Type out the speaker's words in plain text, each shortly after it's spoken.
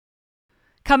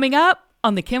Coming up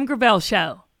on The Kim Gravel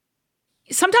Show.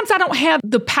 Sometimes I don't have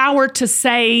the power to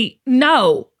say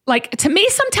no. Like, to me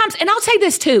sometimes, and I'll say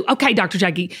this too. Okay, Dr.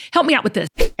 Jackie, help me out with this.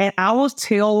 And I will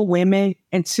tell women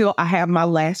until I have my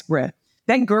last breath.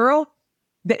 That girl,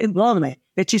 that woman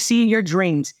that you see in your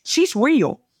dreams, she's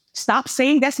real. Stop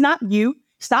saying that's not you.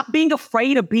 Stop being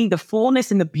afraid of being the fullness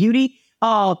and the beauty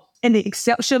and the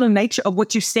exceptional nature of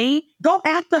what you see. Go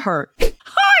after her. Oh my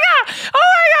God.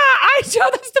 I know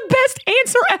that's the best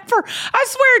answer ever. I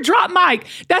swear, drop mic.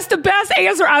 That's the best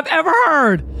answer I've ever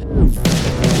heard.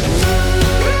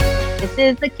 This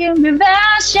is the Kim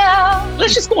Gravel Show.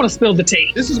 Let's just go on and spill the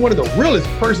tea. This is one of the realest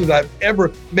persons I've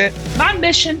ever met. My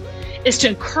mission is to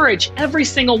encourage every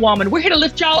single woman. We're here to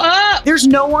lift y'all up. There's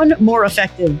no one more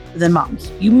effective than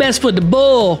moms. You mess with the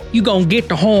bull, you gonna get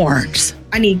the horns.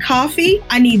 I need coffee,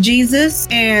 I need Jesus,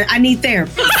 and I need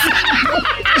therapy.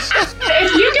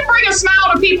 If you can bring a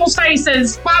smile to people's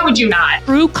faces, why would you not?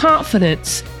 True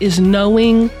confidence is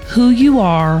knowing who you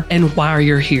are and why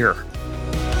you're here.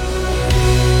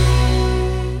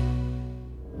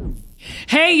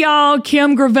 Hey y'all,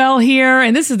 Kim Gravel here,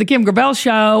 and this is the Kim Gravel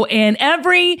Show. And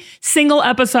every single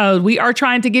episode, we are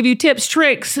trying to give you tips,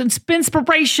 tricks,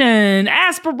 inspiration,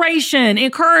 aspiration,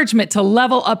 encouragement to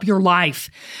level up your life.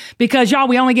 Because y'all,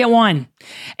 we only get one.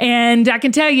 And I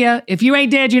can tell you, if you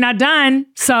ain't dead, you're not done.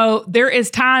 So there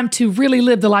is time to really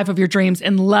live the life of your dreams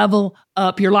and level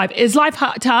up your life. Is life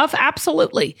tough?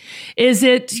 Absolutely. Is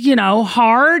it,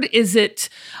 hard? Is it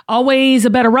always a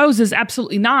bed of roses?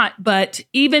 Absolutely not. But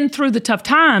even through the tough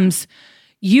times,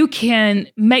 you can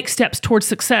make steps towards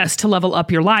success to level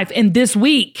up your life. And this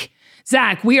week,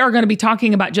 Zach, we are going to be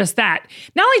talking about just that.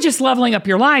 Not only just leveling up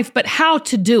your life, but how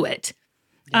to do it.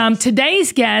 Yes.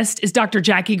 Today's guest is Dr.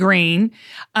 Jackie Greene.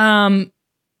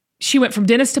 She went from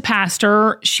dentist to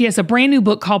pastor. She has a brand new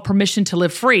book called Permission to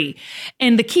Live Free.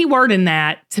 And the key word in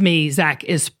that, to me, Zach,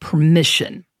 is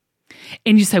permission.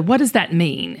 And you say, what does that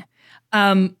mean?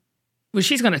 Well,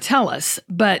 she's going to tell us.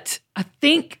 But I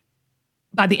think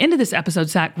by the end of this episode,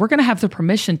 Zach, we're going to have the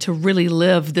permission to really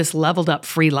live this leveled up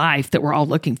free life that we're all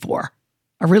looking for.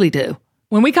 I really do.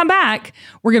 When we come back,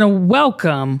 we're going to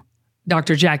welcome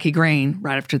Dr. Jackie Greene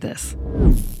right after this.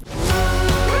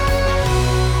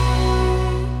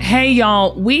 Hey,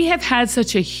 y'all, we have had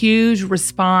such a huge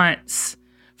response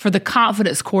for the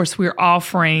confidence course we're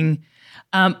offering,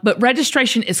 but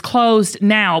registration is closed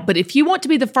now. But if you want to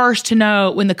be the first to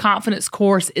know when the confidence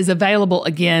course is available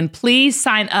again, please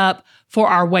sign up for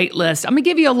our wait list. I'm going to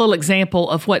give you a little example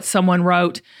of what someone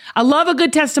wrote. I love a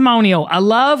good testimonial. I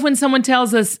love when someone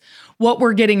tells us what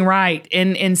we're getting right.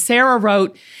 And Sarah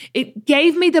wrote, it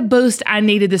gave me the boost I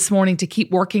needed this morning to keep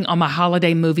working on my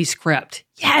holiday movie script.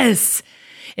 Yes.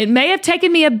 It may have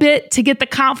taken me a bit to get the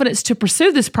confidence to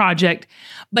pursue this project,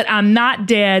 but I'm not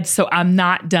dead, so I'm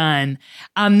not done.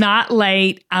 I'm not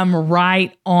late. I'm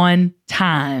right on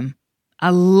time. I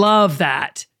love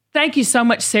that. Thank you so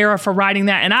much, Sarah, for writing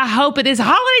that. And I hope it is a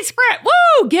holiday script.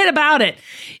 Woo! Get about it.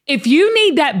 If you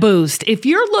need that boost, if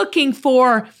you're looking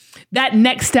for that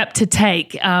next step to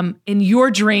take in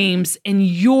your dreams, in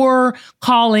your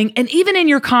calling, and even in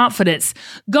your confidence,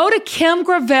 go to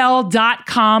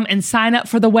kimgravel.com and sign up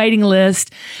for the waiting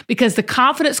list because the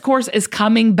confidence course is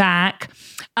coming back.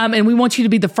 And we want you to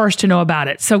be the first to know about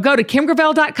it. So go to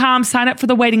kimgravel.com, sign up for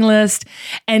the waiting list,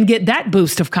 and get that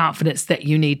boost of confidence that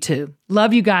you need to.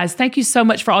 Love you guys. Thank you so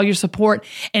much for all your support.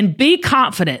 And be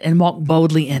confident and walk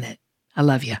boldly in it. I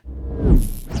love you.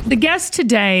 The guest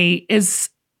today is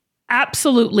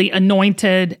absolutely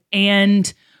anointed,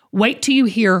 and wait till you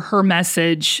hear her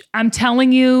message. I'm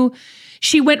telling you,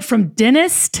 she went from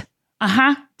dentist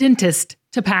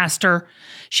to pastor.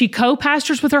 She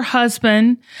co-pastors with her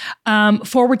husband,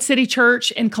 Forward City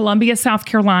Church in Columbia, South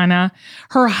Carolina.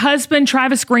 Her husband,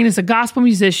 Travis Greene, is a gospel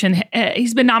musician.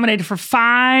 He's been nominated for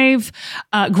 5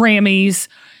 Grammys.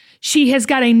 She has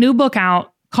got a new book out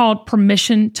called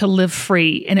Permission to Live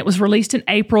Free. And it was released in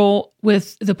April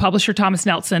with the publisher, Thomas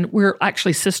Nelson. We're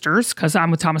actually sisters because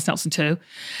I'm with Thomas Nelson too.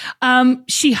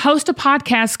 She hosts a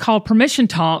podcast called Permission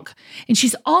Talk, and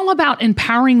she's all about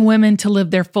empowering women to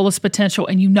live their fullest potential.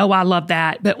 And you know I love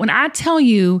that. But when I tell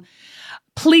you,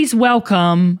 please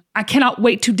welcome, I cannot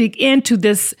wait to dig into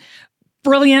this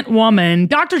brilliant woman,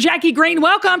 Dr. Jackie Greene.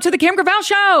 Welcome to the Kim Gravel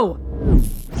Show.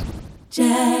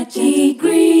 Jackie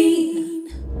Greene.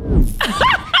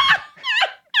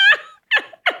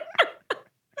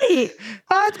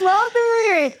 I love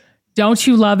it. Don't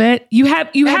you love it? You have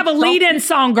a lead-in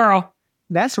song, girl.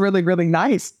 That's really, really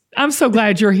nice. I'm so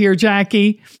glad you're here,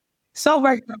 Jackie. So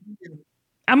right.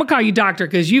 I'm going to call you doctor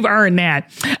because you've earned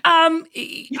that. I'm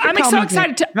so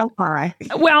excited to... Don't cry.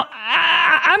 Well,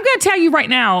 I'm going to tell you right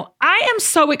now, I am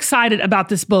so excited about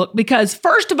this book because,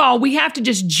 first of all, we have to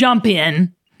just jump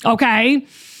in, okay?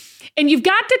 And you've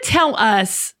got to tell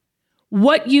us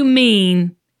what you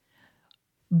mean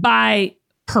by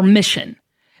permission.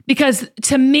 Because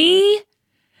to me,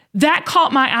 that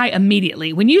caught my eye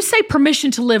immediately. When you say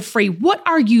permission to live free, what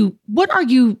are you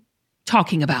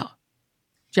talking about,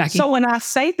 Jackie? So when I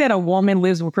say that a woman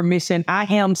lives with permission, I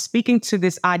am speaking to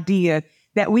this idea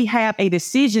that we have a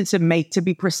decision to make to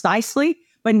be precisely,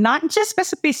 but not just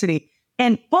specificity,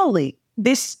 and fully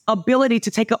this ability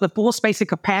to take up the full space and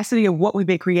capacity of what we've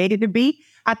been created to be.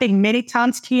 I think many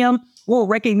times, Kim, we'll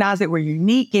recognize that we're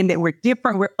unique and that we're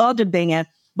different, we're other than,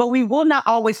 but we will not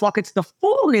always walk into the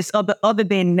fullness of the other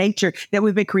than nature that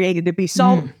we've been created to be.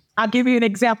 So I'll give you an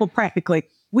example practically.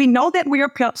 We know that we are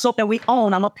pencil, that we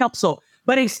own, I'm a pencil,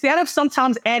 but instead of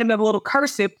sometimes adding a little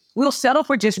cursive, we'll settle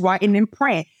for just writing in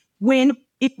print. When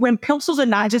pencils are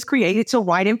not just created to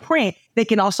write in print, they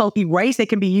can also erase, they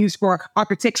can be used for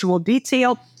architectural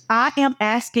detail. I am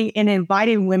asking and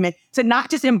inviting women to not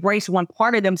just embrace one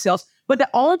part of themselves, but that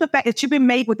all of the fact that you've been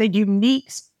made with a unique,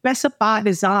 specified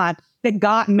design that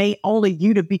God made only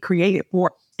you to be created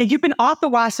for. And you've been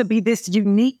authorized to be this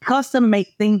unique, custom-made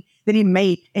thing that he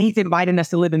made, and he's inviting us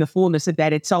to live in the fullness of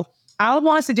that. And so I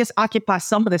want us to just occupy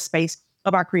some of the space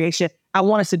of our creation. I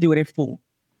want us to do it in full.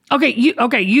 Okay,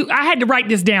 I had to write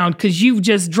this down because you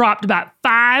just dropped about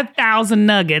 5,000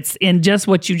 nuggets in just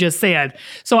what you just said.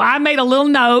 So I made a little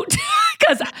note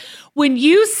because when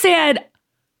you said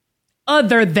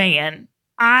other than,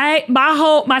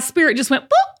 my spirit just went,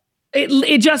 boop,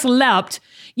 it just leapt.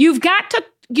 You got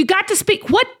to speak.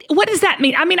 What does that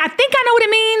mean? I mean, I think I know what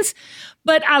it means,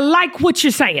 but I like what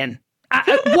you're saying.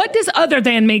 What does other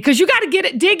than mean? Because you got to get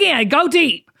it, dig in, go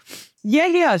deep.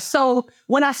 Yeah. So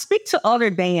when I speak to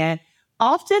other than,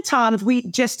 oftentimes we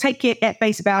just take it at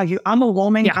face value. I'm a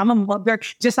woman. Yeah. I'm a mother,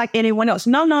 just like anyone else.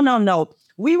 No.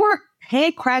 We were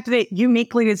handcrafted,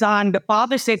 uniquely designed. The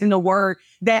Father said in the Word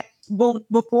that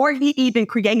before he even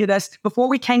created us, before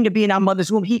we came to be in our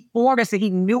mother's womb, he formed us and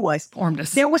he knew us. Formed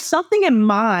us. There was something in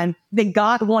mind that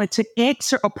God wanted to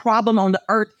answer a problem on the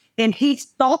earth, and he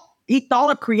thought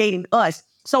of creating us.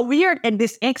 So we are in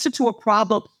this answer to a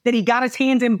problem that he got his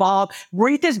hands involved,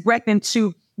 breathed his breath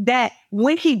into that.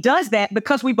 When he does that,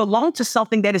 because we belong to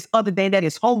something that is other than, that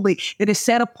is holy, that is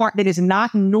set apart, that is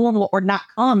not normal or not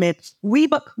common, we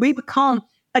become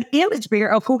an image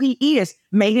bearer of who he is,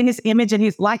 made in his image and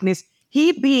his likeness.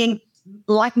 He being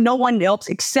like no one else,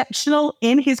 exceptional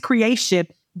in his creation,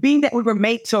 being that we were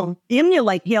made to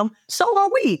emulate him, so are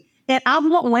we. And I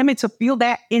want women to feel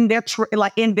that in their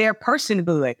in their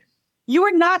personhood. You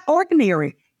are not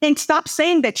ordinary. And stop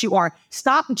saying that you are.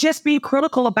 Stop just being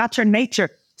critical about your nature.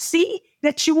 See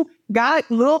that you got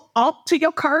a little up to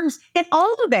your curves and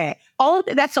all of that.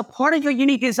 That's a part of your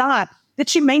unique design,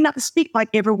 that you may not speak like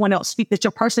everyone else speaks, that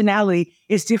your personality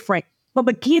is different. But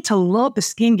begin to love the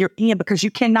skin you're in, because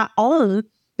you cannot own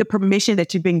the permission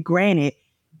that you've been granted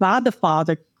by the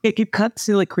Father if you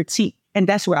constantly critique. And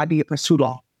that's where I be for too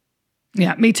long.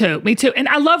 Yeah, me too. And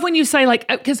I love when you say, like,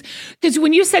 because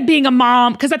when you said being a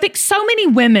mom, because I think so many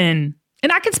women,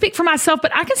 and I can speak for myself,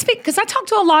 but I can speak because I talk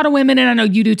to a lot of women, and I know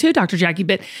you do too, Dr. Jackie,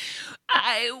 but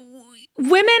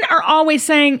women are always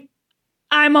saying,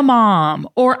 I'm a mom,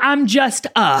 or I'm just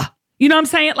you know what I'm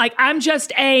saying? Like, I'm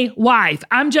just a wife.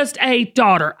 I'm just a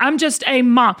daughter. I'm just a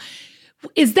mom.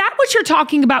 Is that what you're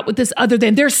talking about with this other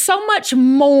than? There's so much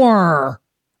more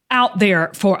out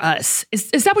there for us.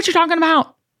 Is that what you're talking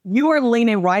about? You are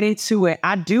leaning right into it.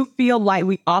 I do feel like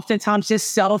we oftentimes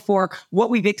just settle for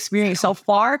what we've experienced so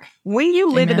far. When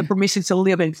you live in the permission to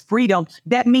live in freedom,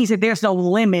 that means that there's no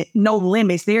limit, no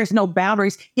limits. There's no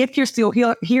boundaries. If you're still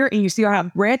here and you still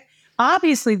have breath,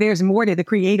 obviously there's more that the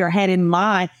Creator had in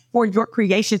mind for your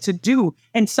creation to do.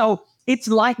 And so it's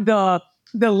like the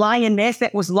lioness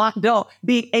that was locked up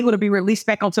being able to be released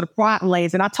back onto the quiet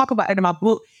lands. And I talk about it in my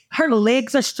book. Her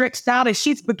legs are stretched out and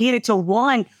she's beginning to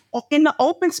run in the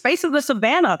open space of the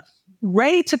savannah,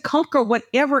 ready to conquer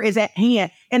whatever is at hand.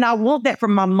 And I want that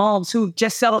from my moms who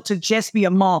just settled to just be a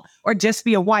mom or just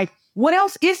be a wife. What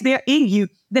else is there in you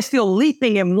that's still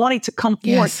leaping and wanting to come forth?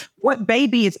 Yes. What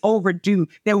baby is overdue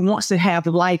that wants to have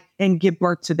life and give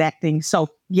birth to that thing? So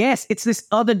yes, it's this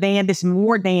other than, this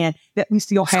more than that we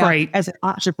still have as an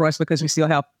option for us because we still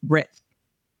have breath.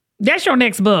 That's your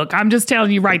next book. I'm just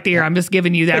telling you right there. I'm just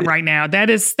giving you that right now.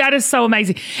 That is so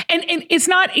amazing. And it's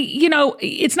not,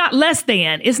 it's not less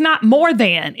than, it's not more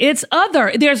than, it's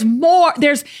other. There's more,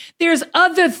 there's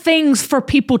other things for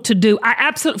people to do. I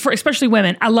absolutely, for especially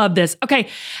women, I love this. Okay.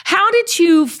 How did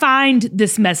you find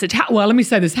this message? Well, let me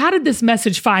say this. How did this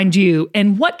message find you?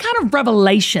 And what kind of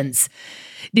revelations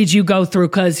did you go through?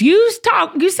 Because you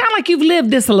sound like you've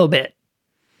lived this a little bit.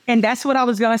 And that's what I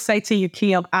was going to say to you,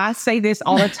 Kim. I say this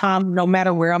all the time, no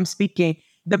matter where I'm speaking.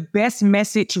 The best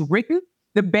message written,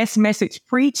 the best message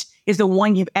preached is the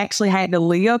one you've actually had to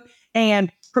live.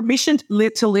 And permission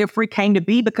to live free came to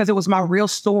be because it was my real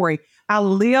story. I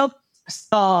lived,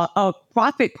 a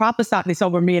prophet prophesied this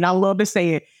over me, and I love to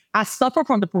say it. I suffer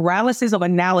from the paralysis of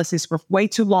analysis for way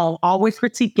too long, always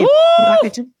critiquing. If I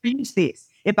could just finish this,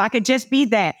 if I could just be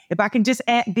that, if I can just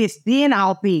add this, then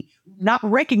I'll be, not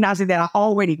recognizing that I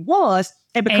already was.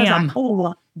 And because I'm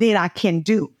over, then I can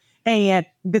do. And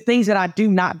the things that I do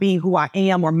not being who I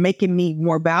am or making me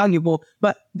more valuable,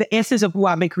 but the essence of who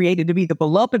I've been created to be, the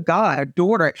beloved God, a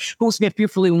daughter who's been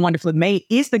fearfully and wonderfully made,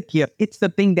 is the gift. It's the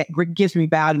thing that gives me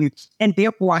value. And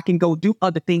therefore I can go do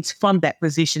other things from that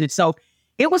position. And so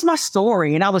it was my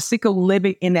story. And I was sick of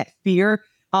living in that fear,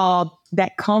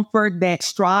 that comfort, that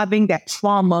striving, that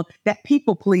trauma, that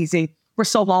people pleasing for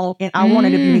so long. And I wanted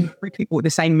to be free people with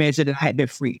the same measure that I had been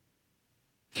free.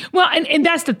 Well, and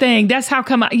that's the thing. That's how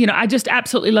come, I just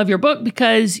absolutely love your book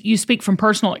because you speak from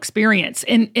personal experience.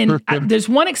 And there's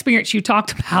one experience you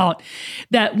talked about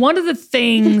that one of the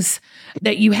things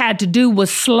that you had to do was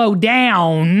slow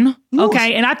down.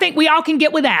 Okay. And I think we all can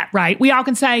get with that, right? We all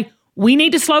can say, we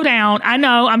need to slow down. I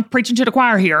know I'm preaching to the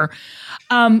choir here.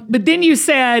 But then you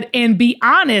said, and be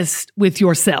honest with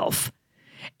yourself.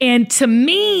 And to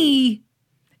me,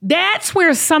 that's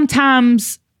where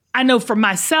sometimes I know for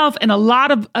myself and a lot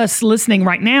of us listening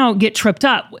right now get tripped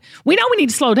up. We know we need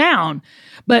to slow down,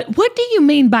 but what do you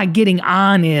mean by getting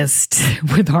honest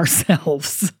with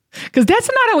ourselves? Because that's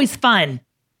not always fun.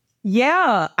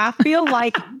 Yeah, I feel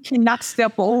like you cannot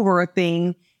step over a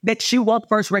thing that you won't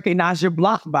first recognize you're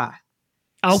blocked by.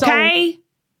 Okay. So,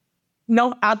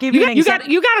 no, I'll give you an example.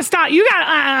 You got to stop.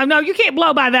 No, you can't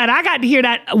blow by that. I got to hear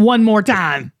that one more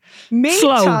time. Many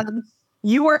times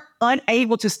you are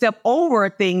unable to step over a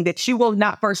thing that you will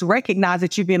not first recognize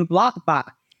that you've been blocked by.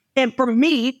 And for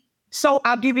me, so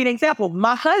I'll give you an example.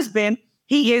 My husband,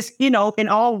 he is, in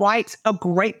all rights, a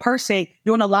great person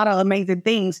doing a lot of amazing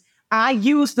things. I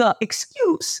use the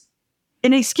excuse.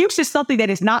 An excuse is something that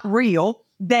is not real,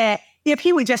 that if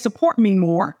he would just support me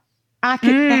more, I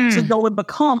could actually go and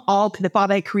become all that the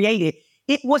Father had created.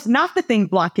 It was not the thing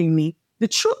blocking me. The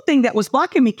true thing that was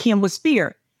blocking me, Kim, was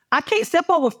fear. I can't step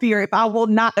over fear if I will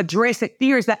not address it.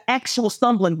 Fear is the actual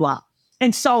stumbling block.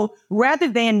 And so rather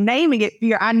than naming it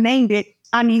fear, I named it,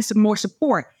 I need some more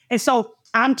support. And so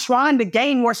I'm trying to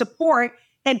gain more support.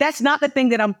 And that's not the thing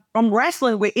that I'm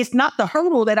wrestling with. It's not the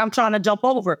hurdle that I'm trying to jump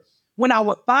over. When I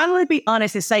would finally be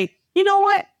honest and say, you know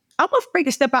what? I'm afraid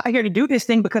to step out here to do this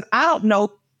thing because I don't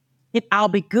know if I'll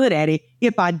be good at it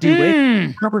if I do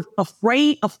it. I'm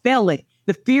afraid of failing,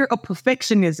 the fear of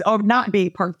perfectionism, of not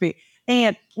being perfect.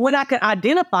 And when I could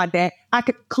identify that, I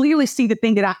could clearly see the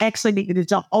thing that I actually needed to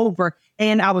jump over.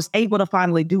 And I was able to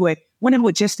finally do it when it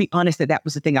would just be honest that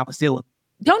was the thing I was dealing with.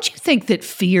 Don't you think that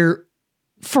fear,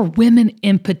 for women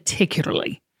in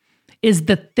particularly, is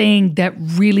the thing that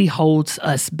really holds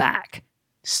us back?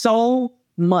 So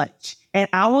much. And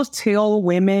I will tell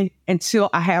women until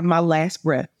I have my last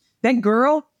breath, that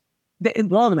girl, that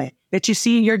woman that you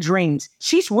see in your dreams,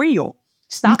 she's real.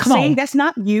 Stop saying that's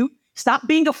not you. Stop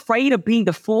being afraid of being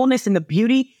the fullness and the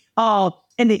beauty and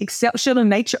the exceptional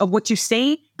nature of what you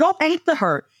see. Go after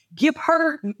her. Give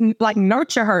her,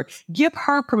 nurture her. Give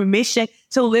her permission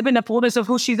to live in the fullness of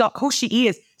who she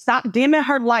is. Stop dimming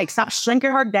her light. Stop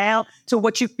shrinking her down to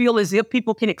what you feel as if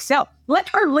people can accept. Let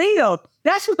her live.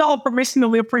 That's what the whole permission to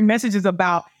live free message is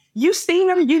about. You seen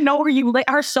her, you know her, you let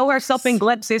her show herself in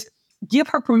glimpses. Give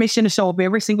her permission to show up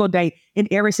every single day in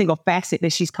every single facet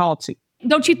that she's called to.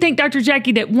 Don't you think, Dr.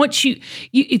 Jackie, that once you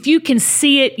if you can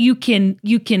see it, you can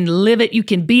live it, you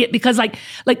can be it? Because like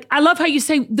I love how you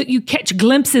say that you catch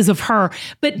glimpses of her,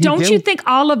 but don't you think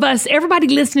all of us, everybody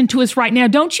listening to us right now,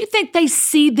 don't you think they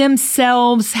see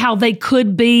themselves how they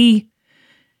could be?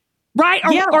 Right?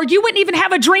 Or you wouldn't even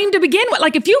have a dream to begin with.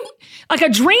 Like if you, like a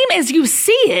dream as you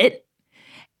see it,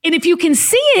 and if you can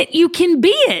see it, you can be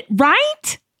it,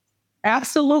 right?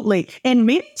 Absolutely. And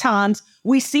many times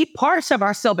we see parts of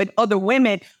ourselves in other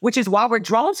women, which is why we're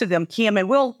drawn to them, Kim. And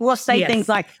we'll say things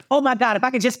like, oh my God, if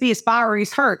I could just be as fiery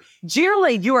as her.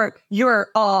 Generally, you're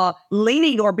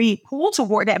leaning or being pulled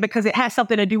toward that because it has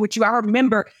something to do with you. I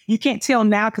remember, you can't tell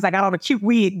now because I got on a cute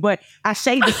wig, but I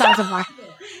shaved the size of my head.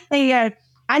 And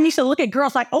I used to look at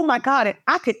girls like, oh my God, if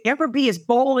I could ever be as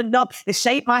bold enough to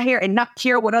shave my hair and not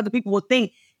care what other people would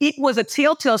think. It was a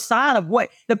telltale sign of what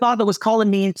the Father was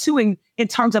calling me into in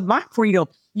terms of my freedom.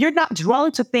 You're not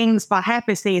drawn to things by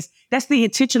happenstance. That's the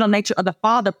intentional nature of the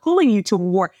Father pulling you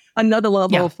toward another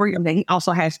level of freedom that he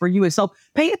also has for you. And so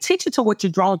pay attention to what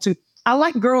you're drawn to. I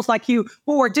like girls like you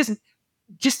who are just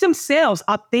themselves,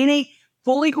 authentic,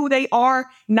 fully who they are,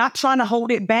 not trying to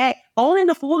hold it back, owning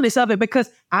the fullness of it,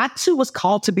 because I too was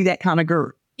called to be that kind of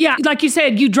girl. Yeah, like you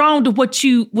said, you drawn to what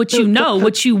you know,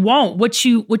 what you want, what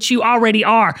you already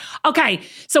are. Okay,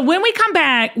 so when we come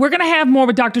back, we're going to have more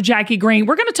with Dr. Jackie Greene.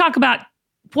 We're going to talk about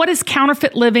what is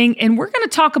counterfeit living, and we're going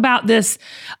to talk about this,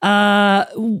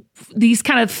 these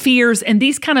kind of fears and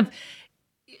these kind of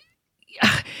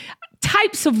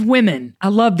types of women. I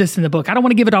love this in the book. I don't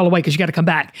want to give it all away because you got to come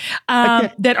back.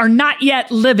 That are not yet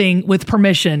living with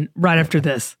permission. Right after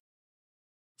this.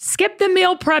 Skip the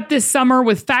meal prep this summer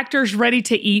with Factor's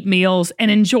ready-to-eat meals and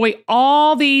enjoy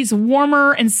all these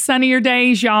warmer and sunnier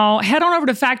days, y'all. Head on over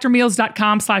to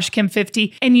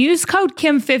factormeals.com/Kim50 and use code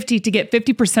Kim50 to get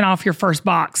 50% off your first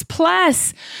box,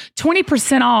 plus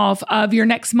 20% off of your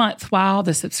next month while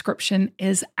the subscription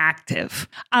is active.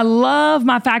 I love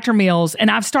my Factor meals,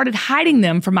 and I've started hiding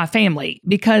them from my family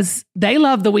because they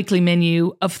love the weekly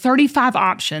menu of 35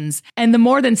 options and the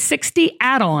more than 60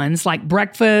 add-ons like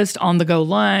breakfast, on-the-go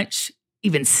lunch,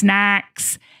 even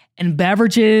snacks and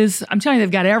beverages. I'm telling you,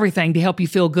 they've got everything to help you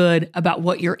feel good about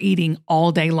what you're eating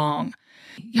all day long.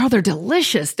 Y'all, they're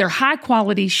delicious. They're high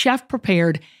quality, chef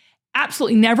prepared,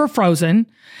 absolutely never frozen,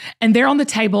 and they're on the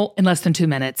table in less than 2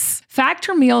 minutes.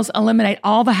 Factor meals eliminate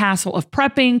all the hassle of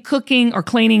prepping, cooking, or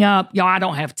cleaning up. Y'all, I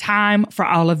don't have time for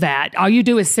all of that. All you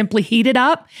do is simply heat it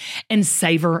up and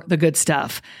savor the good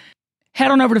stuff. Head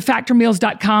on over to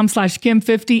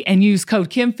factormeals.com/Kim50 and use code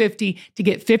Kim50 to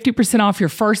get 50% off your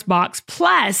first box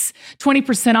plus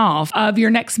 20% off of your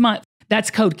next month.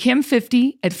 That's code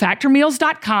Kim50 at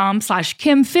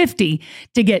factormeals.com/Kim50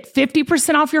 to get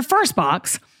 50% off your first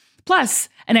box plus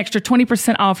an extra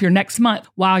 20% off your next month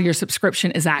while your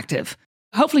subscription is active.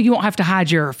 Hopefully you won't have to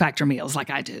hide your Factor meals like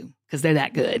I do because they're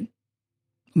that good.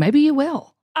 Maybe you will.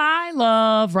 I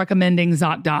love recommending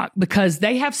ZocDoc because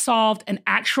they have solved an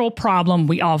actual problem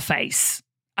we all face.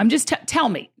 I'm just tell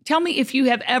me if you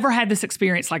have ever had this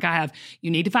experience like I have. You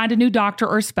need to find a new doctor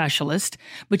or specialist,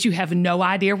 but you have no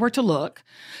idea where to look.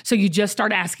 So you just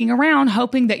start asking around,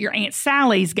 hoping that your Aunt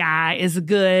Sally's guy is as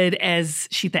good as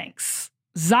she thinks.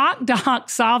 ZocDoc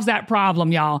solves that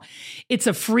problem, y'all. It's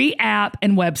a free app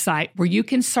and website where you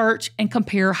can search and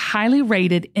compare highly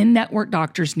rated in-network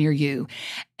doctors near you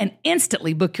and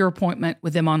instantly book your appointment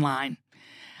with them online.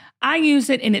 I use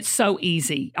it and it's so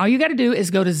easy. All you got to do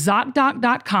is go to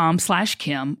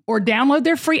ZocDoc.com/Kim or download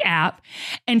their free app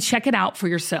and check it out for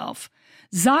yourself.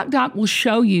 ZocDoc will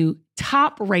show you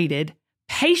top-rated,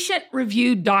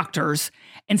 patient-reviewed doctors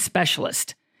and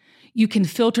specialists. You can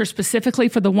filter specifically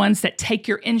for the ones that take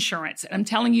your insurance. And I'm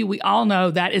telling you, we all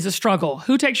know that is a struggle.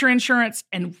 Who takes your insurance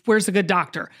and where's a good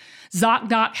doctor?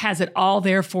 ZocDoc has it all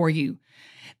there for you.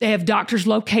 They have doctors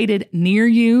located near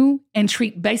you and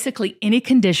treat basically any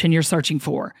condition you're searching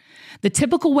for. The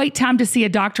typical wait time to see a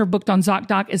doctor booked on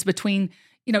ZocDoc is between,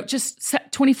 just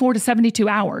 24 to 72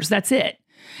 hours. That's it.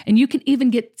 And you can even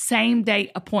get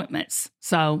same-day appointments.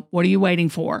 So what are you waiting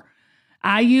for?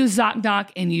 I use ZocDoc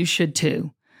and you should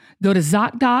too. Go to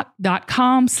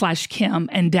ZocDoc.com/Kim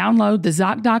and download the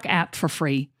ZocDoc app for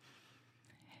free.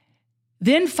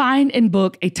 Then find and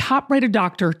book a top-rated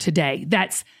doctor today.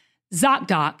 That's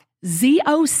ZocDoc,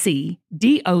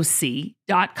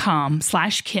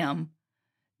 ZocDoc.com/Kim,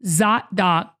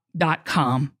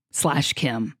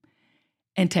 ZocDoc.com/Kim,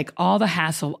 and take all the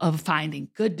hassle of finding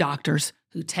good doctors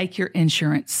who take your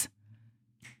insurance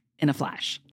in a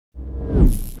flash.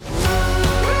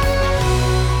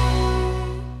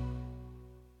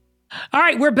 All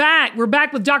right, we're back. We're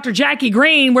back with Dr. Jackie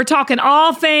Greene. We're talking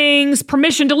all things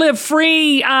permission to live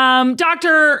free.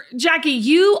 Dr. Jackie,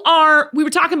 we were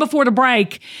talking before the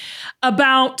break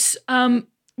about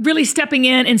really stepping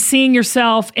in and seeing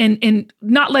yourself and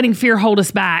not letting fear hold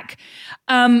us back.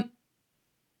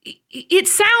 It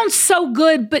sounds so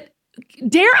good, but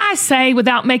dare I say,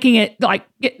 without making it like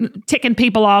ticking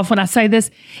people off when I say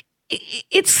this,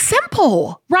 it's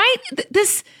simple, right?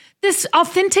 This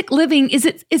authentic living, is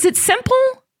it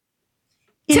simple?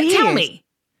 Tell me.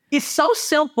 It's so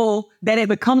simple that it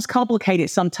becomes complicated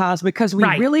sometimes because we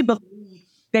really believe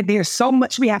that there's so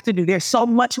much we have to do. There's so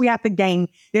much we have to gain.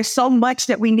 There's so much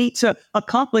that we need to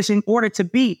accomplish in order to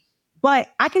be. But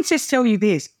I can just tell you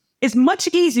this. It's much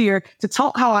easier to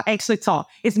talk how I actually talk.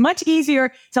 It's much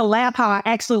easier to laugh how I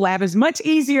actually laugh. It's much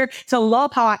easier to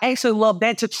love how I actually love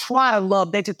than to try to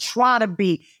love, than to try to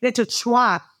be, than to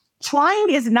try.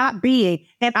 Trying is not being.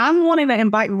 And I'm wanting to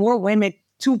invite more women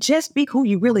to just be who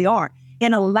you really are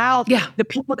and allow the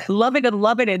people that love it to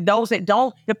love it and those that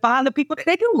don't to find the people that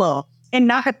they do love and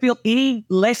not to feel any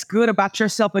less good about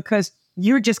yourself because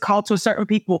you're just called to a certain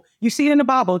people. You see it in the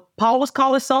Bible. Paul was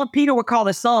called a son. Peter was called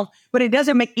a son, but it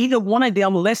doesn't make either one of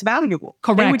them less valuable.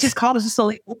 Correct. They were just called as a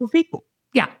select group of people.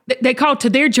 Yeah, they called to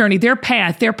their journey, their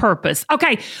path, their purpose.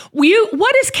 Okay,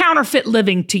 what is counterfeit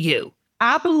living to you?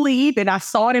 I believe, and I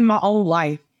saw it in my own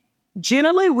life,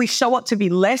 generally we show up to be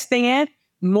less than,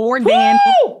 more than,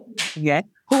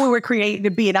 who we were created to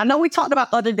be. And I know we talked about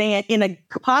other than in a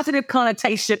positive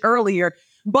connotation earlier,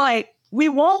 but we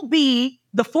won't be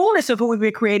the fullness of who we've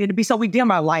been created to be, so we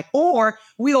dim our light. Or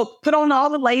we'll put on all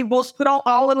the labels, put on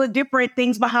all of the different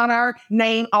things behind our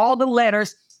name, all the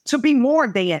letters, to be more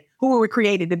than who we were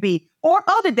created to be. Or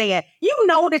other than, you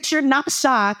know that you're not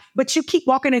shy, but you keep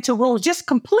walking into rooms just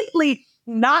completely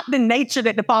not the nature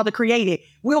that the Father created.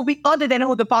 We'll be other than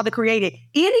who the Father created.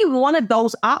 Any one of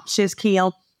those options,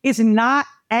 Kim, is not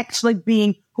actually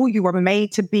being who you were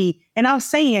made to be. And I'm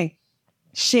saying,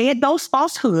 shed those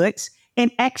falsehoods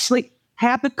and actually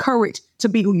have the courage to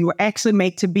be who you were actually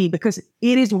made to be, because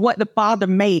it is what the Father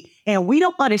made. And we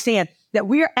don't understand that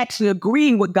we are actually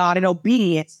agreeing with God in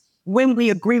obedience when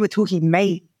we agree with who he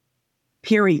made,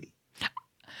 period.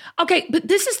 Okay, but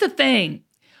this is the thing.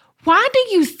 Why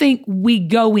do you think we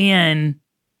go in?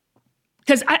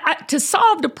 Because to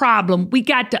solve the problem, we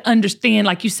got to understand,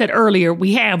 like you said earlier,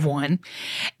 we have one,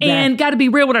 and got to be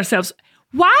real with ourselves.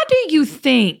 Why do you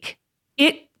think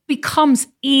it becomes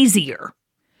easier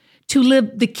to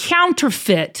live the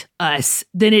counterfeit us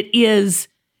than it is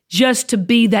just to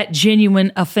be that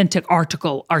genuine, authentic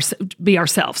article, be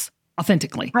ourselves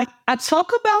authentically? I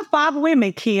talk about 5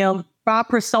 women, Kim, 5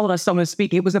 personas, so to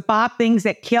speak. It was the 5 things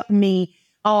that kept me,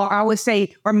 or I would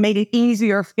say, or made it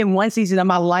easier in one season of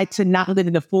my life to not live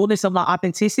in the fullness of my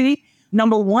authenticity.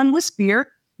 Number 1 was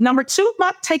fear. Number 2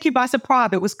 might take you by surprise.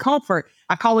 It was comfort.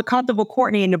 I call it comfortable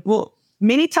Courtney in the book.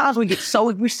 Many times we get so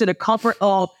used to the comfort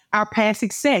of our past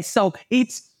success. So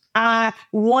I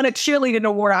won a cheerleading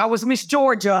award. I was Miss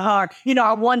Georgia.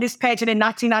 I won this pageant in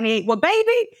 1998. Well,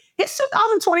 baby, it's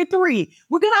 2023.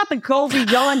 We're going to have to go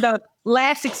beyond the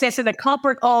last success and the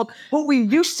comfort of who we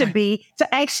used to be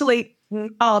to actually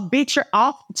venture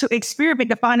off to experiment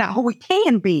to find out who we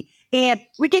can be. And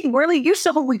we get really used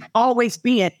to who we've always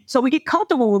been. So we get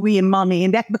comfortable with being mommy,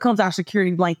 and that becomes our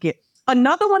security blanket.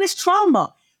 Another one is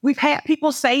trauma. We've had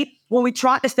people say when we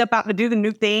tried to step out to do the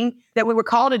new thing that we were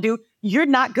called to do, you're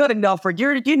not good enough, or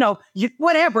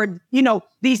whatever,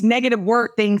 these negative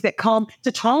word things that come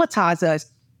to traumatize us.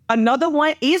 Another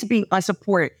one is being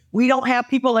unsupported. We don't have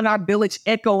people in our village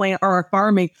echoing or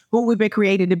affirming who we've been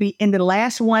created to be. And the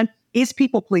last one is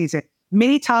people pleasing.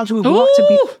 Many times we want to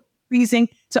be pleasing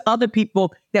to other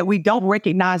people that we don't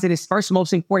recognize it is first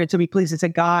most important to be pleasing to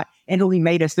God and who he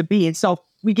made us to be. And so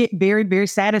we get very, very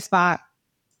satisfied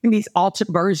in these altered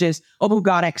versions of who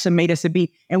God actually made us to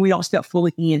be, and we don't step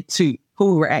fully into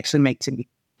who we were actually made to be.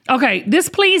 Okay, this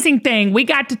pleasing thing, we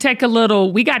got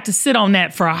to sit on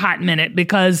that for a hot minute,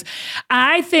 because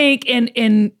I think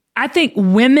I think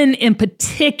women in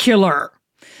particular,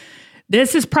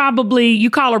 this is probably, you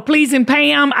call her pleasing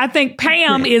Pam. I think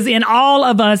Pam is in all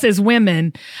of us as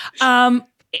women. And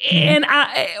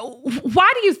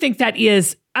why do you think that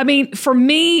is? I mean, for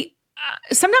me,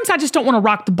 sometimes I just don't want to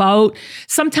rock the boat.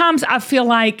 Sometimes I feel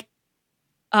like,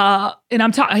 and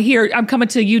I'm coming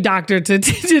to you, doctor,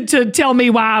 to tell me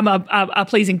why I'm a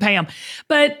pleasing Pam.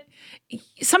 But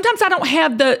sometimes I don't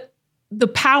have the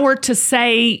power to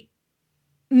say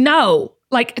no.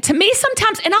 Like, to me,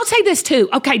 sometimes, and I'll say this too.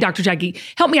 Okay, Dr. Jackie,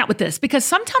 help me out with this, because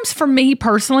sometimes for me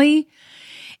personally,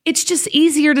 it's just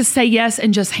easier to say yes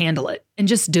and just handle it and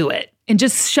just do it and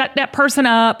just shut that person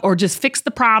up, or just fix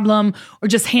the problem, or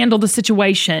just handle the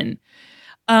situation.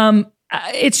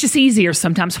 It's just easier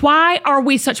sometimes. Why are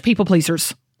we such people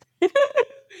pleasers?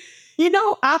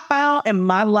 I found in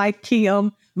my life,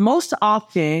 Kim, most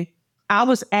often I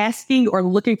was asking or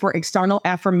looking for external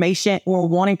affirmation or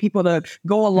wanting people to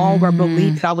go along or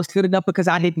believe that I was good enough because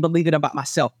I didn't believe it about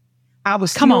myself. I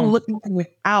was still looking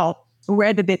without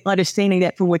rather than understanding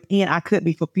that from within I could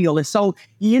be fulfilled. And so,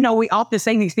 we often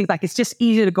say these things like it's just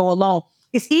easier to go along.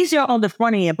 it's easier on the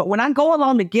front end. But when I go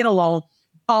along to get along,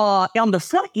 on the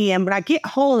front end, when I get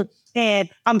home and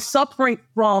I'm suffering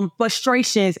from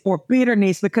frustrations or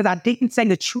bitterness because I didn't say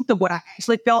the truth of what I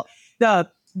actually felt,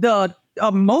 the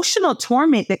emotional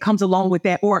torment that comes along with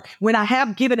that, or when I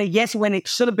have given a yes when it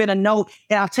should have been a no,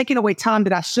 and I've taken away time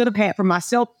that I should have had for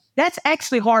myself, that's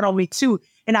actually hard on me too.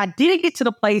 And I didn't get to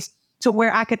the place to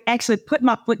where I could actually put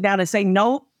my foot down and say,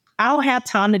 no, I don't have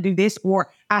time to do this,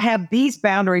 or I have these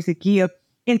boundaries to give,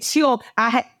 until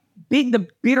I had the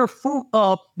bitter fruit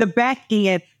of the back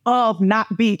end of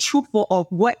not being truthful of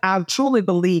what I truly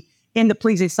believe in the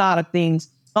pleasing side of things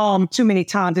too many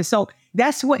times. And so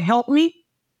that's what helped me.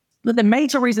 But the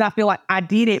major reason I feel like I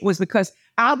did it was because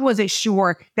I wasn't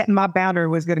sure that my boundary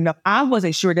was good enough. I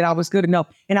wasn't sure that I was good enough.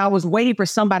 And I was waiting for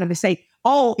somebody to say,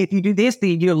 oh, if you do this,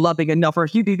 then you're loving enough. Or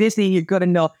if you do this, then you're good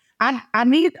enough. I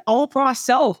needed all for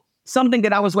myself something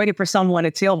that I was waiting for someone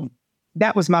to tell me.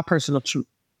 That was my personal truth.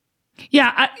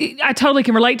 Yeah, I totally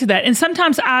can relate to that. And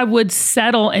sometimes I would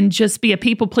settle and just be a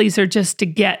people pleaser just to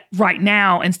get right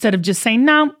now, instead of just saying,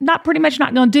 no, not going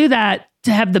to do that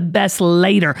to have the best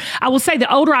later. I will say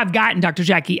the older I've gotten, Dr.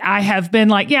 Jackie, I have been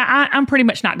like, yeah, I'm pretty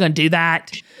much not going to do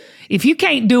that. If you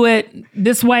can't do it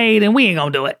this way, then we ain't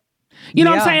going to do it. You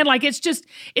know what I'm saying? Like, it's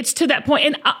to that point.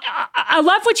 And I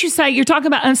love what you say. You're talking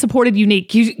about unsupported,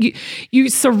 unique. You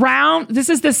surround,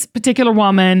 this particular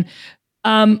woman,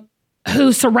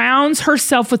 who surrounds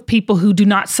herself with people who do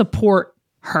not support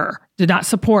her, do not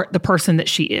support the person that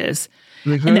she is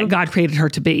and that God created her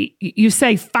to be. You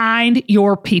say, find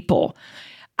your people.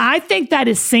 I think that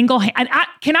is single-handed.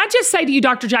 Can I just say to you,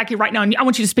 Dr. Jackie, right now, and I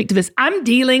want you to speak to this. I'm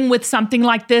dealing with something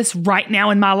like this right now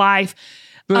in my life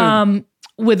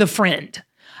with a friend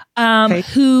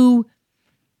who...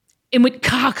 And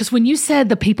because when you said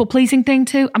the people pleasing thing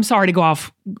too, I'm sorry to go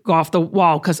off the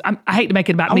wall because I hate to make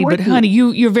it about me, but honey,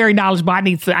 you're very knowledgeable. I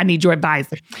need your advice.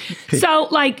 So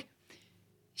like,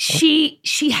 she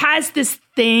has this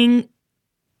thing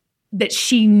that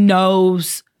she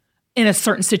knows in a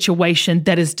certain situation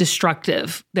that is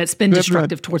destructive, that's been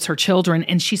destructive towards her children,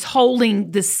 and she's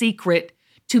holding this secret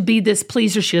to be this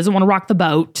pleaser. She doesn't want to rock the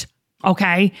boat.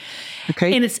 Okay.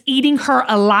 And it's eating her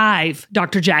alive,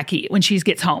 Dr. Jackie, when she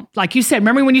gets home. Like you said,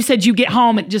 remember when you said you get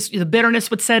home and just the bitterness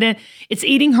would set in? It's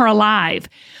eating her alive.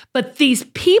 But these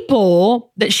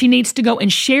people that she needs to go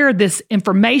and share this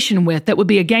information with that would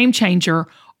be a game changer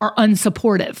are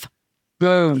unsupportive.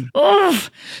 Boom.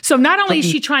 Ugh. So not only is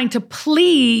she trying to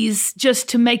please just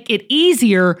to make it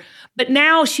easier, but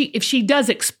now if she does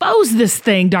expose this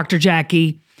thing, Dr.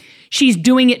 Jackie, she's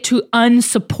doing it to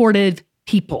unsupported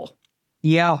people.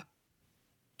 Yeah.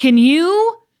 Can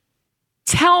you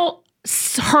tell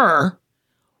her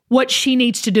what she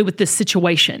needs to do with this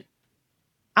situation?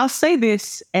 I'll say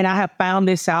this, and I have found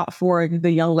this out for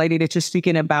the young lady that you're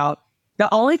speaking about.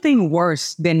 The only thing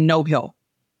worse than no help,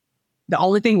 the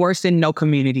only thing worse than no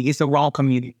community is the wrong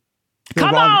community.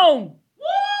 Come on!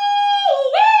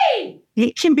 Woo-wee!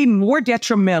 It can be more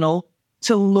detrimental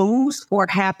to lose or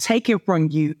have taken from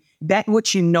you that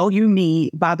which you know you need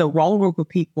by the wrong group of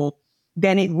people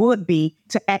than it would be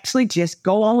to actually just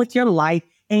go on with your life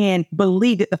and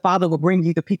believe that the Father will bring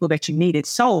you the people that you needed.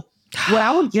 So what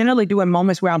I would generally do in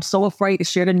moments where I'm so afraid to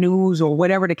share the news or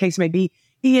whatever the case may be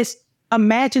is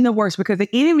imagine the worst, because the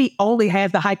enemy only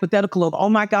has the hypothetical of, oh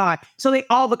my God, so they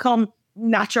all become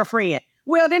not your friend.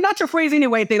 Well, they're not your friends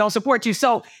anyway if they don't support you.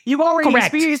 So you've already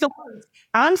experienced the worst.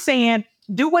 I'm saying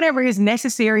do whatever is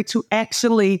necessary to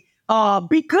actually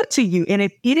be good to you. And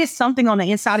if it is something on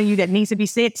the inside of you that needs to be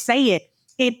said, say it.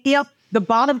 And if the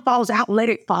bottom falls out, let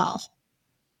it fall.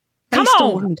 Come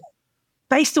on.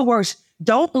 Face the worst.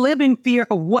 Don't live in fear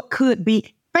of what could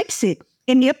be. Face it.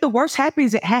 And if the worst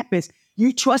happens, it happens.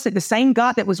 You trust that the same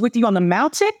God that was with you on the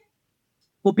mountain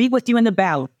will be with you in the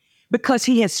valley, because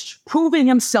he has proven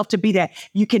himself to be that.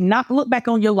 You cannot look back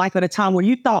on your life at a time where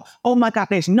you thought, oh my God,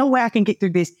 there's no way I can get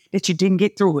through this, that you didn't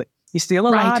get through it. You're still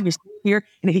alive, You're still here,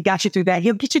 and if he got you through that,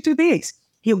 he'll get you through this.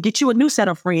 He'll get you a new set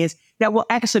of friends that will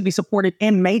actually be supported,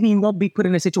 and maybe you won't be put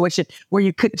in a situation where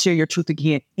you couldn't share your truth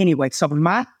again. Anyway, so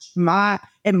my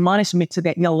admonishment to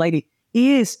that young lady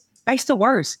is face the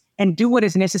worst and do what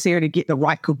is necessary to get the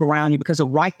right group around you, because the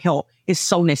right help is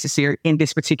so necessary in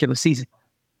this particular season.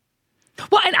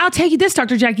 Well, and I'll tell you this,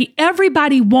 Dr. Jackie,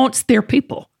 everybody wants their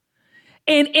people.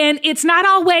 And it's not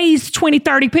always 20,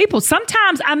 30 people.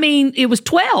 Sometimes, it was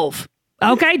 12.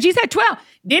 Okay, Jesus had 12.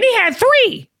 Then he had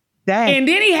 3. Dang. And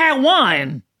then he had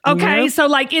 1. Okay, so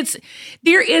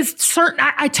there is certain,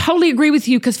 I totally agree with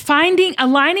you, because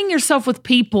aligning yourself with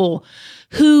people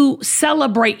who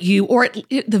celebrate you, or at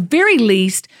the very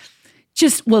least,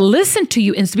 just will listen to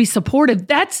you and be supportive.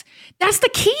 That's the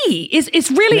key.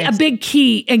 It's really a big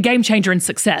key and game changer in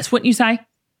success, wouldn't you say?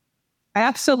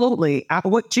 Absolutely.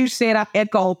 What you said, I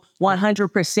echo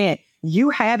 100%.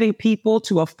 You having people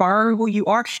to affirm who you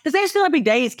are. Because there's going to be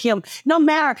days, Kim, no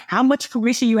matter how much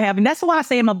permission you have. And that's why I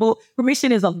say in my book,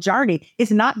 permission is a journey.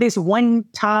 It's not this one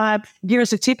time, get a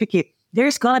certificate.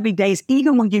 There's going to be days,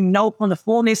 even when you know from the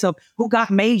fullness of who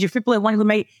God made you, people that one who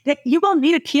made, that you're going to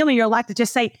need a Kim in your life to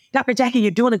just say, Dr. Jackie,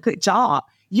 you're doing a good job.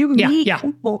 You need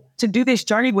people to do this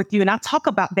journey with you. And I talk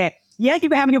about that. Yeah,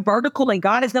 you're having your vertical and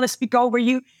God is going to speak over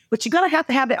you, but you're going to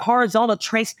have that horizontal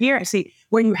transparency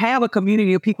where you have a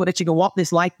community of people that you can walk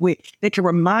this life with, that can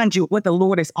remind you of what the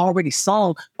Lord has already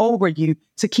sung over you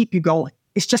to keep you going.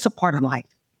 It's just a part of life.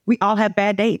 We all have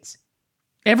bad days.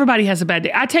 Everybody has a bad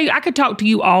day. I tell you, I could talk to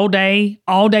you all day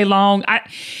long.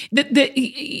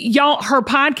 Y'all, her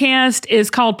podcast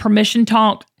is called Permission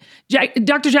Talk.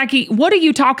 Dr. Jackie, what are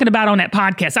you talking about on that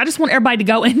podcast? I just want everybody to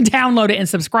go and download it and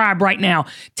subscribe right now.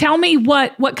 Tell me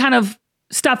what kind of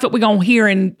stuff that we're going to hear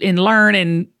and learn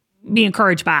and be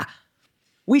encouraged by.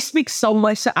 We speak so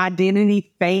much to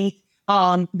identity, faith,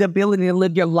 the ability to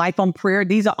live your life on prayer.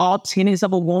 These are all tenets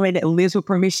of a woman that lives with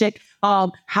permission.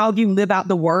 How you live out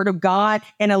the word of God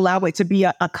and allow it to be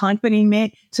a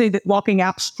accompaniment to walking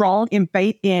out strong in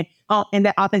faith and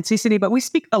that authenticity. But we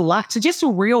speak a lot to just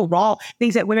real raw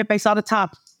things that women face all the time.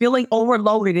 Feeling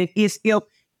overloaded is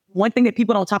one thing that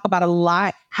people don't talk about a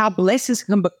lot, how blessings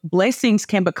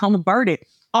can become a burden.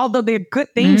 Although they're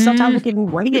good things, sometimes we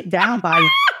can weigh it down by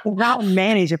without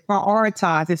manage and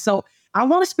prioritize. And so I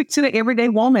want to speak to the everyday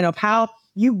woman of how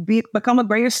you become a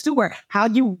greater steward, how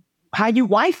you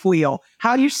wife will,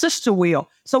 how your sister will.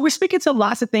 So we're speaking to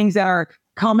lots of things that are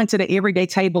common to the everyday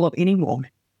table of any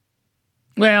woman.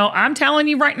 Well, I'm telling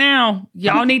you right now,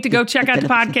 y'all need to go check out the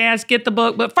podcast, get the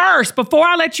book. But first, before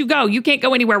I let you go, you can't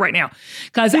go anywhere right now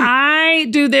because I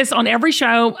do this on every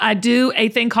show. I do a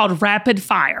thing called rapid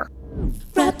fire.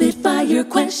 Rapid fire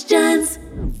questions.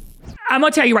 I'm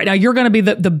going to tell you right now, you're going to be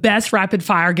the best rapid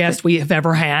fire guest we have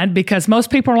ever had because most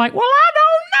people are like, well, I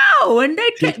don't know. And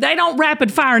they don't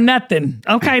rapid fire nothing.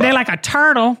 Okay. They're like a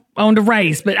turtle on the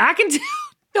race, but I can tell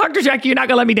Dr. Jackie, you're not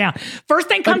going to let me down. First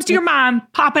thing comes to your mind,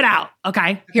 pop it out.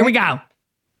 Okay. Here we go. All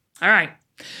right.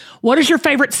 What is your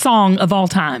favorite song of all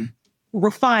time?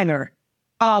 Refiner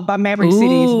by Maverick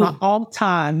City is my all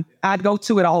time. I'd go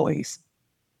to it always.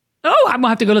 Oh, I'm going to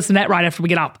have to go listen to that right after we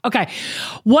get off. Okay.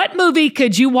 What movie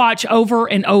could you watch over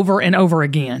and over and over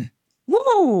again?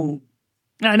 Woo.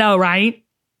 I know, right?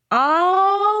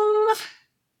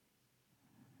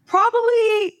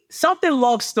 Probably something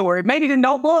love story. Maybe The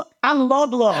Notebook. I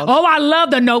love love. Oh, I love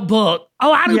The Notebook.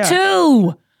 Oh, I do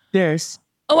too. Yes.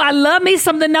 Oh, I love me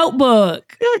some The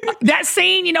Notebook. That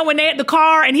scene, when they're at the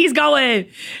car and he's going,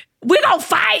 we're going to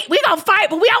fight,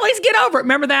 but we always get over it.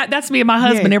 Remember that? That's me and my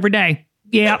husband every day.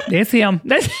 Yeah, that's him.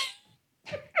 I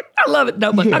love it.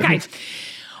 Notebook. Okay.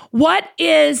 What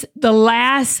is the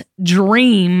last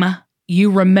dream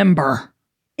you remember?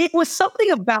 It was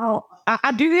something about,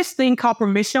 I do this thing called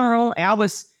Permission Room. I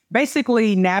was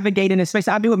basically navigating a space.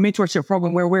 I do a mentorship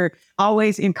program where we're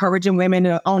always encouraging women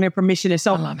to own their permission. And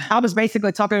so I was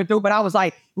basically talking her through, but I was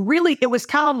like, really, it was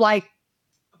kind of like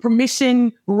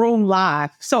Permission Room Live,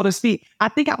 so to speak. I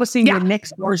think I was seeing the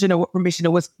next version of what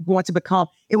Permission was going to become.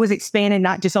 It was expanding,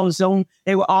 not just on Zoom.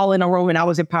 They were all in a room and I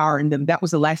was empowering them. That was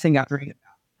the last thing I dreamed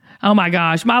about. Oh my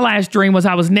gosh. My last dream was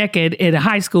I was naked in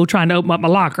high school trying to open up my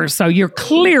locker. So you're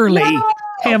clearly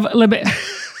have a little bit.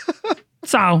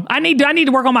 So I need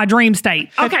to work on my dream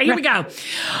state. Okay, here we go.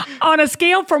 On a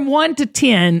scale from 1 to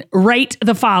 10, rate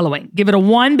the following. Give it a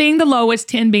 1 being the lowest,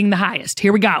 10 being the highest.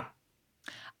 Here we go.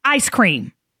 Ice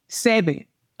cream. 7.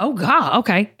 Oh, God.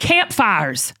 Okay.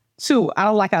 Campfires. 2. I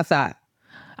don't like outside.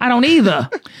 I don't either.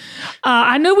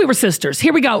 I knew we were sisters.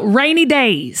 Here we go. Rainy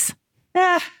days.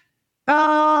 4.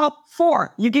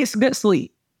 You get some good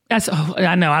sleep.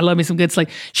 I know. I love me some good sleep.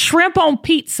 Shrimp on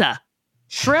pizza.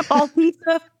 Shrimp on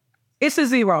pizza? It's a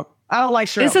 0. I don't like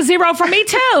shrimp. It's a 0 for me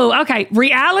too. Okay.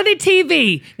 Reality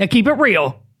TV. Now keep it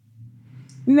real.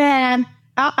 Man,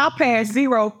 I'll pass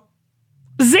 0.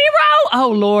 0? Oh,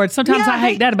 Lord. Sometimes I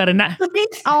hate that about it.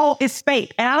 It's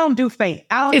fake. And I don't do fake.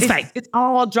 It's fake. It's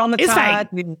all dramatized. It's fake.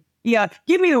 Yeah.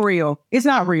 Give me the real. It's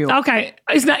not real. Okay.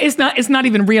 It's not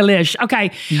even real-ish.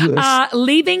 Okay. Yes.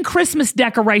 Leaving Christmas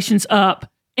decorations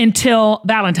up until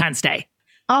Valentine's Day.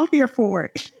 I'm here for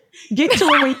it. Get to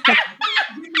a week. Oh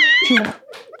my God.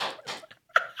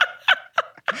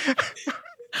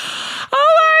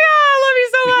 I love you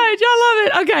so much. I love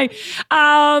it. Okay.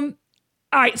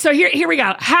 All right, so here we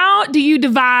go. How do you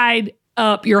divide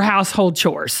up your household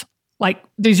chores? Like,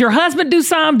 does your husband do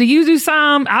some? Do you do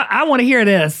some? I want to hear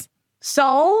this.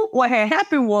 So what had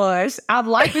happened was I've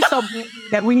liked it so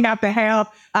that we have to have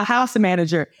a house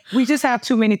manager. We just have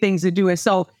too many things to do. And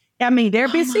so, I mean, there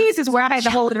have been seasons where I had to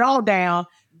hold it all down.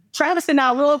 Travis and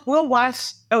I will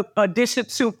wash a dish or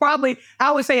two. Probably,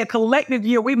 I would say a collective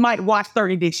year, we might wash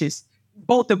 30 dishes.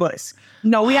 Both of us.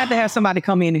 No, we have to have somebody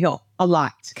come in and help a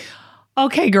lot.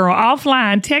 Okay, girl,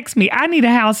 offline, text me. I need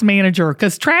a house manager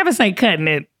because Travis ain't cutting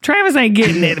it. Travis ain't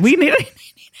getting it. We need a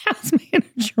house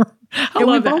manager. I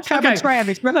love that. Both have a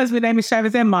Travis. My husband's name is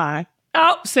Travis and mine.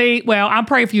 Oh, see, well, I'm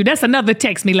praying for you. That's another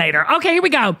text me later. Okay, here we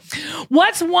go.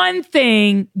 What's one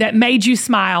thing that made you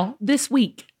smile this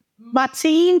week? My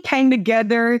team came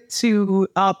together to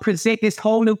present this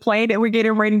whole new play that we're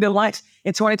getting ready to launch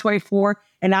in 2024.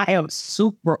 And I am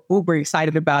super, uber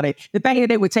excited about it. The fact that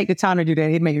they would take the time to do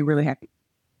that, it made me really happy.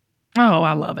 Oh,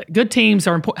 I love it. Good teams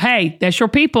are important. Hey, that's your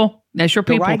people. That's your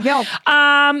people. Right, go.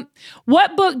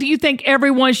 What book do you think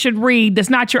everyone should read that's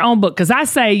not your own book? Because I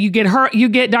say you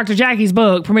get Dr. Jackie's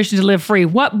book, Permission to Live Free.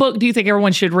 What book do you think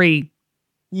everyone should read?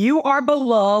 You Are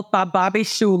Beloved by Bobby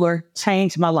Schuller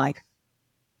changed my life.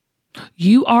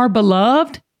 You Are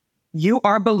Beloved? You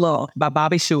Are Beloved by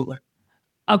Bobby Schuller.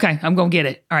 Okay, I'm going to get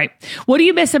it. All right. What do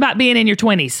you miss about being in your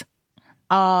 20s?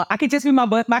 I could just be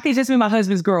my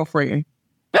husband's girlfriend.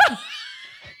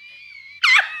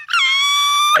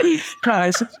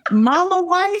 Because mama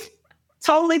wife,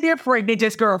 totally different than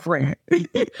just girlfriend. Oh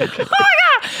my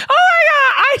God.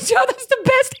 That's the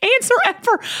best answer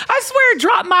ever. I swear,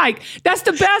 drop mic. That's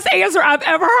the best answer I've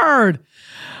ever heard.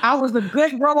 I was a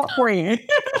good girlfriend.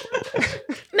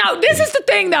 No, this is the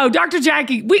thing, though, Dr.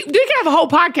 Jackie. We can have a whole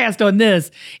podcast on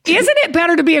this. Isn't it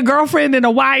better to be a girlfriend than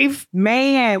a wife?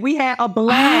 Man, we had a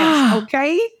blast,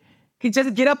 okay? You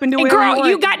just get up and do it. Girl,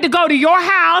 you got to go to your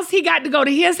house. He got to go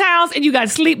to his house, and you got to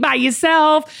sleep by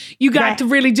yourself. You got to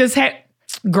really just have...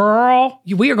 Girl,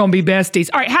 we are going to be besties.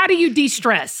 All right, how do you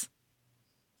de-stress?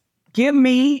 Give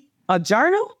me a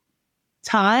journal,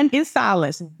 time in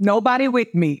silence, nobody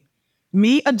with me.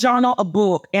 Me, a journal, a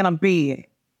book, and a bed.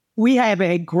 We have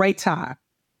a great time.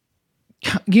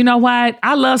 You know what?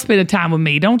 I love spending time with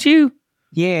me, don't you?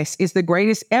 Yes, it's the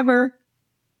greatest ever.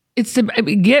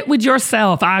 Get with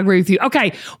yourself. I agree with you.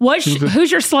 Okay, who's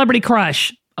your celebrity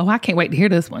crush? Oh, I can't wait to hear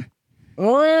this one.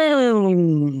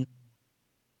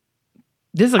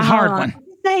 This is a hard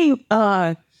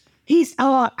one. He's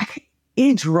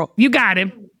Indra. You got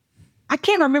him. I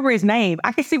can't remember his name.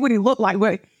 I can see what he looked like.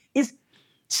 But it's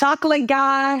chocolate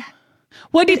guy.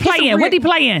 What did he play in? What did he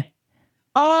play in?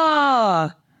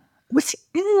 I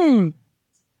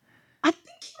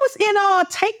think he was in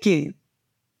Taken.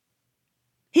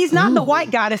 He's not the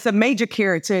white guy that's a major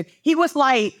character. He was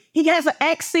like, he has an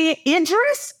accent.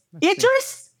 Idris?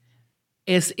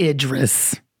 It's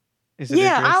Idris.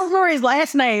 Yeah, I don't remember his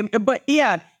last name, but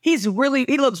yeah, he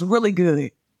looks really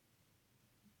good.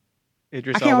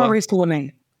 Idris I can't remember his full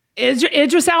name.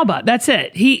 Idris Elba. That's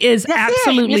it. He is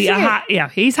absolutely hot. Yeah,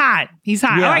 he's hot. He's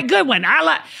hot. Yeah. All right, good one.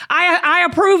 I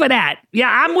approve of that. Yeah,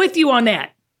 I'm with you on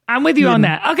that. On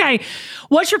that. Okay.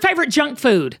 What's your favorite junk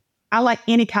food? I like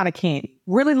any kind of candy.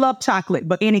 Really love chocolate,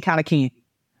 but any kind of candy.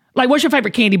 Like, what's your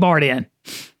favorite candy bar then?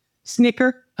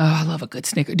 Snicker. Oh, I love a good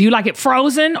Snicker. Do you like it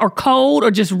frozen or cold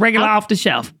or just regular off the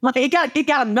shelf? Like it got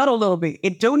to nut a little bit.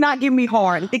 It do not give me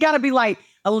hard. It got to be like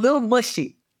a little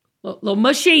mushy. Little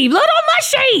mushy.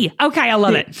 Okay, I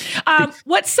love it.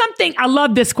 What's something, I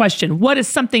love this question. What is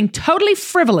something totally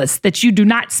frivolous that you do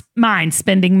not mind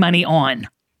spending money on?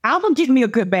 Album give me a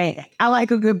good bag. I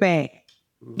like a good bag.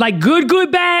 Like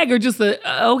good bag or just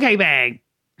a okay bag?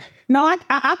 No,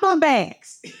 I buy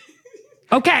bags.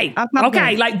 Okay.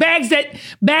 Okay. Like bags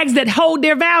that hold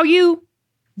their value?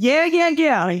 Yeah.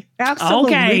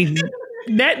 Absolutely. Okay.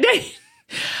 that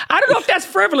I don't know if that's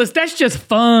frivolous. That's just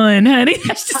fun, honey.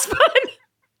 That's just fun.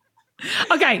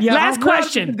 Okay, last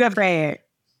question. Good bag.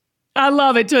 I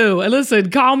love it too. And listen,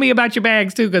 call me about your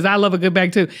bags too, because I love a good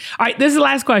bag too. All right, this is the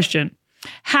last question.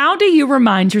 How do you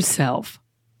remind yourself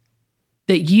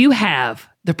that you have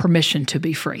the permission to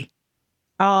be free?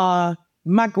 My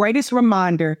greatest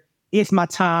reminder is my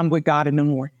time with God in the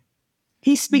morning.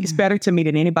 He speaks better to me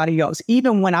than anybody else.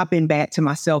 Even when I've been bad to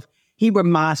myself, he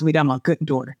reminds me that I'm a good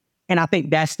daughter. And I think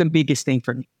that's the biggest thing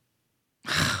for me.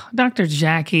 Dr.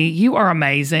 Jackie, you are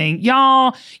amazing.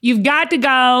 Y'all, you've got to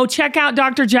go check out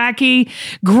Dr. Jackie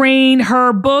Greene.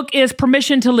 Her book is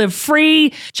Permission to Live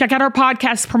Free. Check out her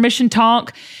podcast, Permission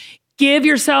Talk. Give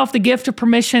yourself the gift of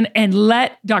permission and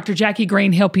let Dr. Jackie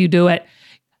Greene help you do it.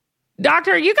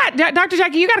 Dr.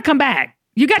 Jackie, you got to come back.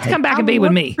 You got to come back and be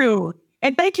with me.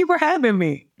 And thank you for having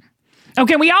me.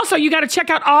 Okay, you got to check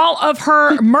out all of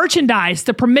her merchandise,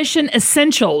 the Permission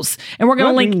Essentials. And we're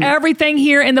going to link everything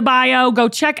here in the bio. Go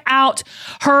check out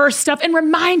her stuff and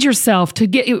remind yourself to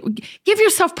give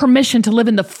yourself permission to live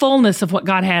in the fullness of what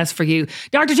God has for you.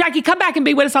 Dr. Jackie, come back and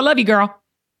be with us. I love you, girl.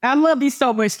 I love you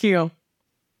so much, Kim.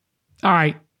 All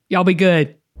right. Y'all be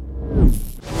good.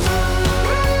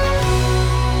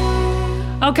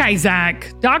 Okay,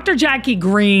 Zach. Dr. Jackie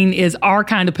Greene is our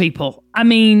kind of people. I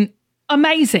mean,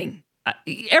 amazing.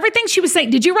 Everything she was saying,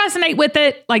 did you resonate with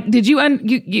it? Like, did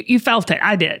you felt it?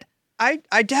 I did.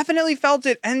 I definitely felt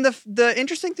it. And the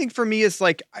interesting thing for me is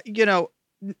like,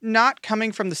 not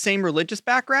coming from the same religious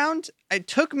background, it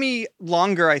took me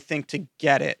longer, I think, to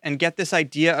get it and get this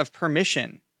idea of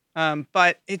permission.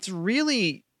 But it's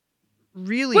really,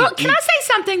 really well. deep. Can I say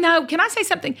something though?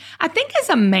 I think as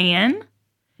a man,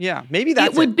 yeah, maybe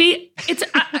that's it would be. It's.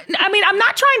 I mean, I'm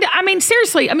not trying to. I mean,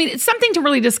 seriously. I mean, it's something to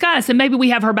really discuss, and maybe we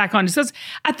have her back on. So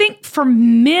I think for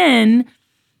men,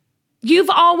 you've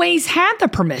always had the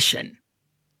permission.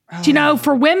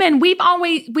 For women,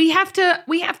 we have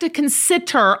to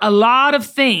consider a lot of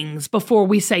things before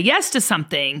we say yes to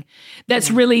something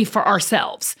that's really for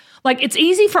ourselves. Like, it's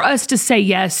easy for us to say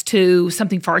yes to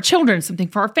something for our children, something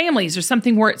for our families, or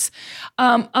something where it's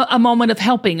a moment of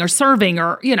helping or serving,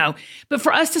 or But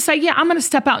for us to say, yeah, I'm going to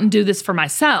step out and do this for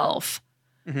myself.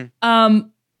 Mm-hmm.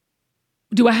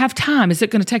 Do I have time? Is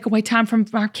it going to take away time from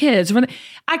our kids?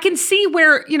 I can see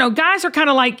where guys are kind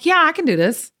of like, yeah, I can do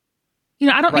this.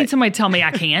 I don't need somebody to tell me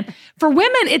I can't. For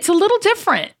women, it's a little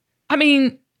different. I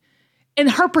mean,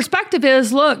 and her perspective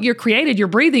is, look, you're created, you're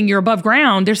breathing, you're above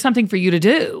ground. There's something for you to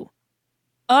do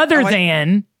other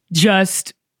than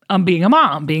just being a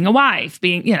mom, being a wife,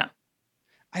 being,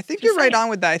 I think you're right on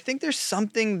with that. I think there's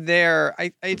something there.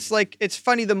 It's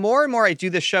funny. The more and more I do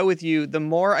the show with you, the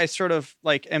more I sort of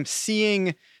like am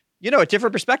seeing a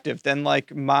different perspective than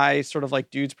like my sort of like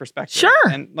dude's perspective. Sure.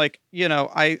 And like,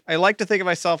 I like to think of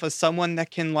myself as someone that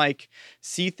can like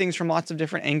see things from lots of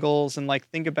different angles and like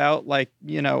think about like,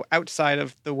 outside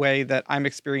of the way that I'm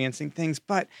experiencing things.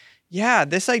 But yeah,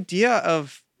 this idea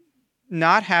of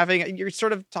not having, you're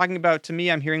sort of talking about, to me,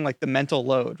 I'm hearing like the mental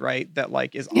load, right? That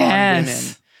like is on women.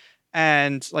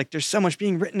 And like, there's so much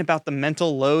being written about the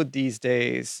mental load these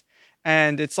days.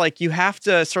 And it's like you have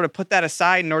to sort of put that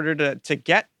aside in order to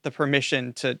get the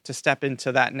permission to step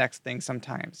into that next thing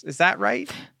sometimes. Is that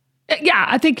right? Yeah,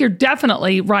 I think you're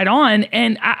definitely right on.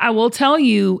 And I will tell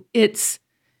you, it's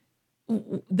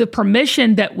the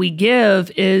permission that we give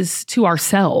is to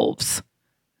ourselves.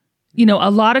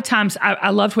 A lot of times, I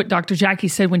loved what Dr. Jackie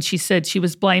said when she said she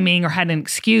was blaming or had an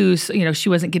excuse. She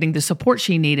wasn't getting the support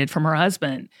she needed from her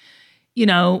husband.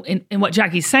 And what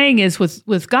Jackie's saying is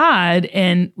with God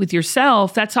and with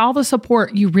yourself, that's all the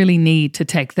support you really need to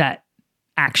take that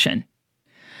action.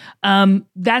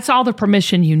 That's all the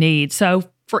permission you need. So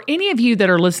for any of you that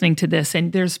are listening to this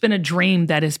and there's been a dream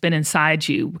that has been inside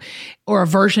you or a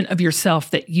version of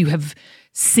yourself that you have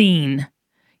seen,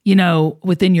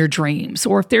 within your dreams,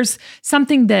 or if there's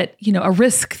something that, a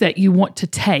risk that you want to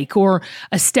take or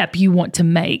a step you want to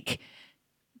make,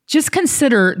 just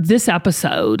consider this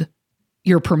episode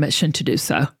your permission to do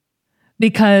so.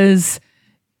 Because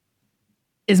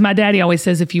as my daddy always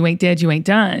says, if you ain't dead, you ain't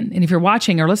done. And if you're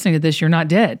watching or listening to this, you're not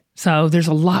dead. So there's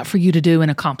a lot for you to do and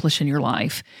accomplish in your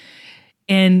life.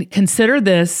 And consider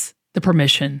this the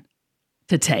permission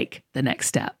to take the next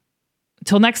step.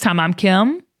 Until next time, I'm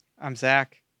Kim. I'm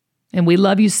Zach. And we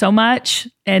love you so much.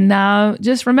 And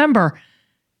just remember,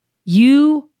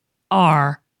 you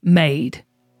are made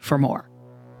for more.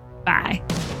 Bye.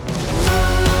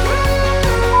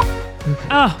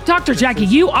 Oh, Dr. Jackie,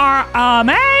 you are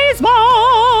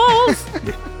amazeballs.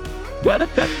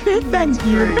 Thank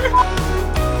you.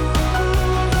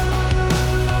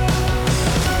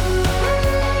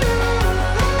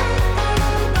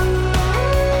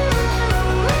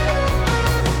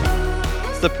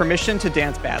 It's the permission to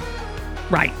dance badly.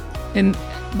 Right. And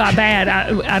by bad,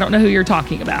 I don't know who you're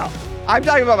talking about. I'm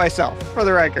talking about myself, for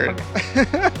the record.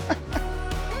 Okay.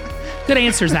 Good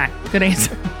answer, Zach. Good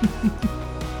answer.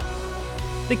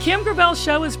 The Kim Gravel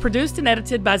Show is produced and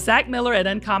edited by Zach Miller at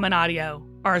Uncommon Audio.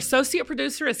 Our associate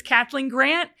producer is Kathleen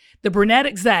Grant, the brunette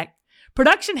exec.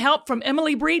 Production help from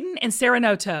Emily Breeden and Sarah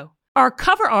Noto. Our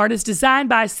cover art is designed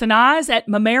by Sanaz at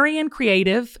Mammarian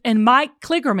Creative, and Mike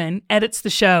Kligerman edits the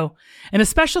show. And a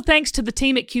special thanks to the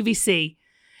team at QVC.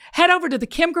 Head over to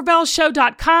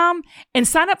thekimgravelshow.com and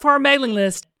sign up for our mailing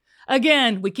list.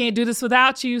 Again, we can't do this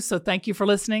without you, so thank you for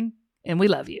listening, and we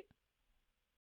love you.